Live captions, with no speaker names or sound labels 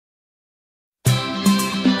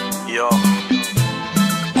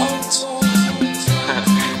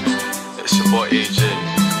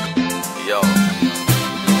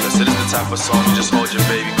type of song you just hold your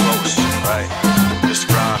baby close, right?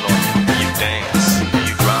 Just grind on it, you dance,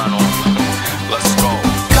 you grind on it. Let's go.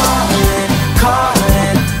 Calling,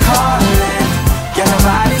 calling, calling. Get your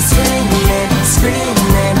body screaming,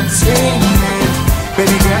 screaming, screaming.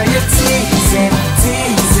 Baby girl, you're teasing,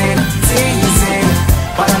 teasing, teasing.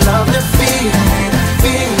 But I love the feeling,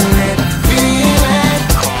 feeling, feeling.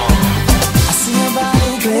 Come on. I see your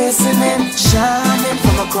body glistening, shining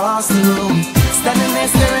from across the room. Standing there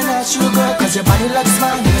staring at you, girl, cause your body looks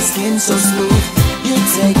fine and your skin so smooth. You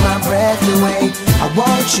take my breath away, I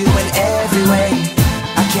want you in every way.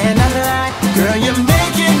 I cannot lie, girl, you're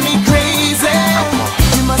making me crazy.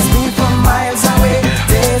 You must be from miles away,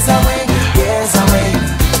 days away, years away.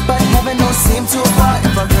 But heaven don't seem too far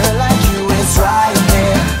if a girl like you is right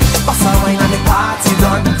here. Bust a wine and the party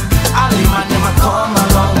done, I'll leave my never come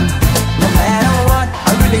along. No matter what,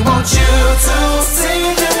 I really want you to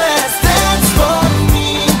sing the last dance for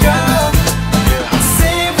me, girl.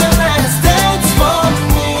 Save the last dance for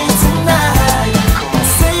me tonight.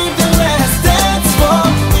 Save the last dance for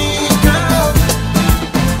me, girl.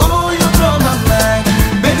 Oh, you blow my mind,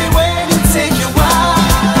 baby, when you take your wild.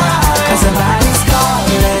 Cause your body's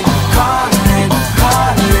calling, calling,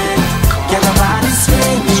 calling. Get your body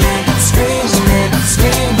screaming, screaming,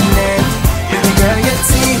 screaming. Baby girl, you're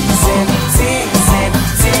teasing, teasing,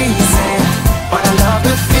 teasing. But I love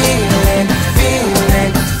the feeling,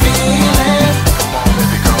 feeling, feeling. Come on,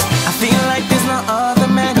 baby girl. I feel like there's no other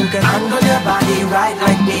man who can handle your body right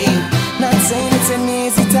like me. Not saying it's an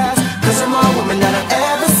easy task, cause you're more woman than I've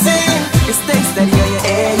ever seen. You stay steady on your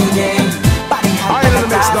A game. Body hot like a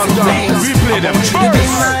thousand flames. Replay them.